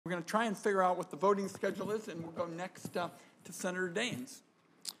We're going to try and figure out what the voting schedule is, and we'll go next to Senator Daines.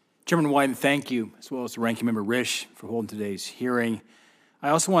 Chairman Wyden, thank you, as well as the Ranking Member Risch, for holding today's hearing. I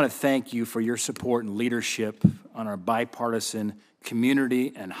also want to thank you for your support and leadership on our bipartisan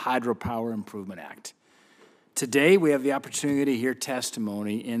Community and Hydropower Improvement Act. Today, we have the opportunity to hear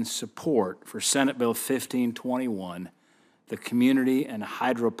testimony in support for Senate Bill 1521, the Community and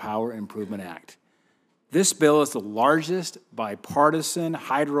Hydropower Improvement Act. This bill is the largest bipartisan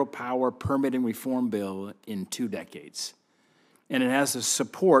hydropower permitting reform bill in 2 decades. And it has the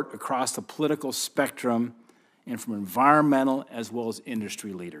support across the political spectrum and from environmental as well as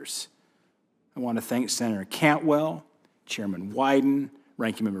industry leaders. I want to thank Senator Cantwell, Chairman Wyden,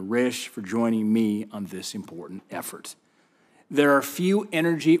 Ranking Member Risch for joining me on this important effort. There are few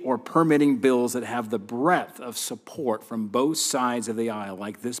energy or permitting bills that have the breadth of support from both sides of the aisle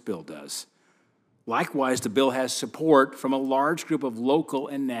like this bill does. Likewise, the bill has support from a large group of local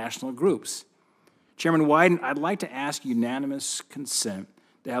and national groups. Chairman Wyden, I'd like to ask unanimous consent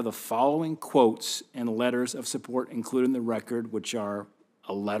to have the following quotes and letters of support included in the record, which are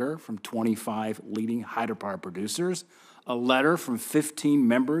a letter from 25 leading hydropower producers, a letter from 15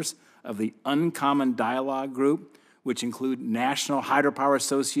 members of the Uncommon Dialogue Group, which include National Hydropower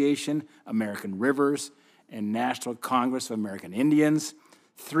Association, American Rivers, and National Congress of American Indians,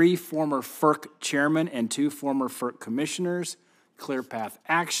 3 former FERC chairmen and 2 former FERC commissioners, Clear Path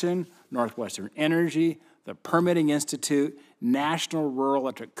Action, Northwestern Energy, the Permitting Institute, National Rural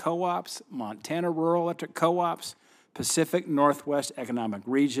Electric Co-ops, Montana Rural Electric Co-ops, Pacific Northwest Economic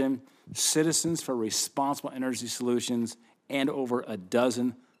Region, Citizens for Responsible Energy Solutions, and over a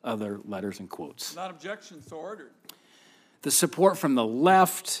dozen other letters and quotes. Without objection, so ordered. The support from the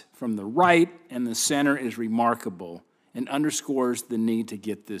left, from the right, and the center is remarkable and underscores the need to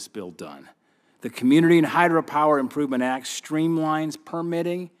get this bill done. The Community and Hydropower Improvement Act streamlines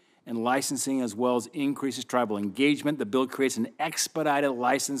permitting and licensing as well as increases tribal engagement. The bill creates an expedited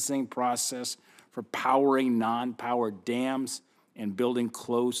licensing process for powering non-powered dams and building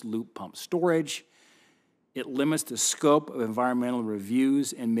closed-loop pump storage. It limits the scope of environmental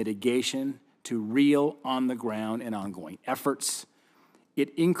reviews and mitigation to real, on-the-ground, and ongoing efforts.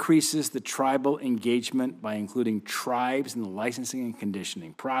 It increases the tribal engagement by including tribes in the licensing and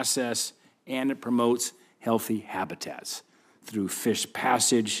conditioning process, and it promotes healthy habitats through fish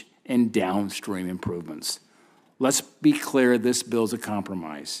passage and downstream improvements. Let's be clear, this bill is a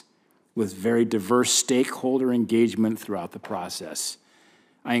compromise with very diverse stakeholder engagement throughout the process.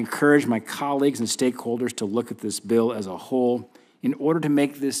 I encourage my colleagues and stakeholders to look at this bill as a whole. In order to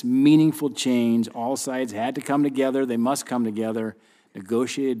make this meaningful change, all sides had to come together, they must come together,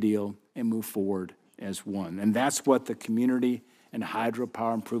 negotiate a deal, and move forward as one. And that's what the Community and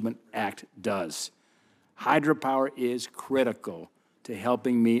Hydropower Improvement Act does. Hydropower is critical to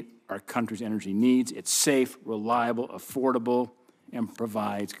helping meet our country's energy needs. It's safe, reliable, affordable, and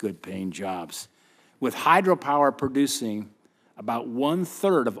provides good-paying jobs. With hydropower producing about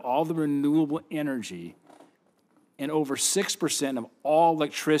 1/3 of all the renewable energy and over 6% of all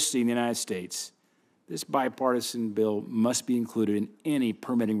electricity in the United States, this bipartisan bill must be included in any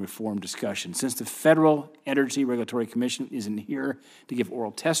permitting reform discussion. Since the Federal Energy Regulatory Commission isn't here to give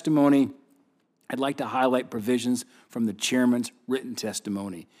oral testimony, I'd like to highlight provisions from the chairman's written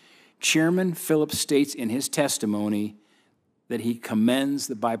testimony. Chairman Phillips states in his testimony that he commends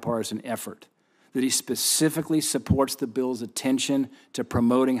the bipartisan effort, that he specifically supports the bill's attention to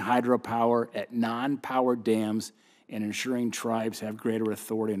promoting hydropower at non-powered dams and ensuring tribes have greater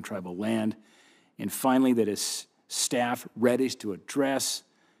authority on tribal land, and finally, that his staff readies to address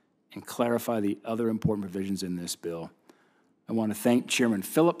and clarify the other important provisions in this bill. I want to thank Chairman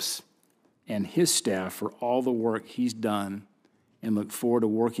Phillips and his staff for all the work he's done and look forward to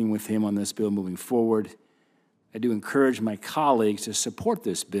working with him on this bill moving forward. I do encourage my colleagues to support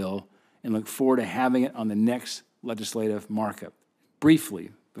this bill and look forward to having it on the next legislative markup.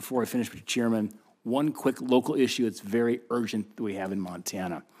 Briefly, before I finish with the Chairman, one quick local issue that's very urgent that we have in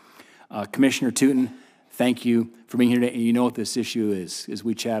Montana. Commissioner Tootin, thank you for being here today. And you know what this issue is, as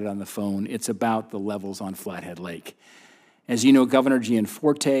we chatted on the phone. It's about the levels on Flathead Lake. As you know, Governor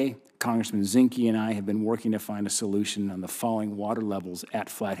Gianforte, Congressman Zinke, and I have been working to find a solution on the falling water levels at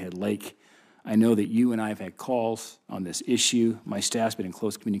Flathead Lake. I know that you and I have had calls on this issue. My staff's been in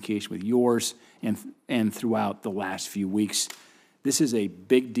close communication with yours and throughout the last few weeks. This is a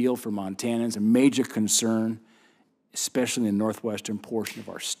big deal for Montanans, a major concern, especially in the northwestern portion of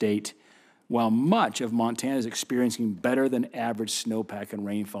our state. While much of Montana is experiencing better than average snowpack and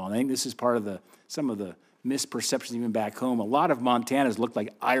rainfall, and I think this is part of some of the misperceptions even back home. A lot of Montanas look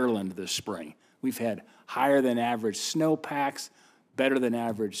like Ireland this spring. We've had higher than average snowpacks, better than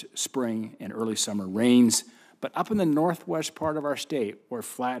average spring and early summer rains. But up in the northwest part of our state, where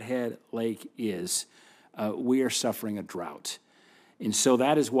Flathead Lake is, we are suffering a drought. And so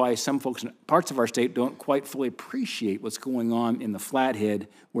that is why some folks in parts of our state don't quite fully appreciate what's going on in the Flathead,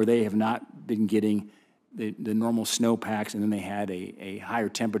 where they have not been getting the normal snowpacks, and then they had a higher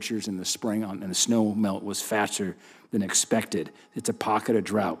temperatures in the spring, and the snow melt was faster than expected. It's a pocket of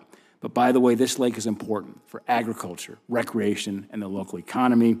drought. But by the way, this lake is important for agriculture, recreation, and the local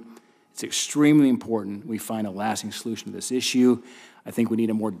economy. It's extremely important we find a lasting solution to this issue. I think we need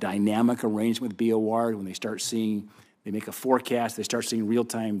a more dynamic arrangement with BOR when they start seeing, they make a forecast, they start seeing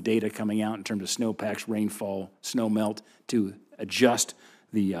real-time data coming out in terms of snowpacks, rainfall, snow melt to adjust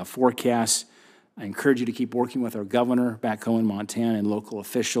the forecasts. I encourage you to keep working with our governor back home in Montana and local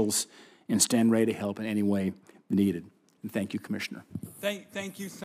officials and stand ready to help in any way needed. And thank you, Commissioner. Thank you.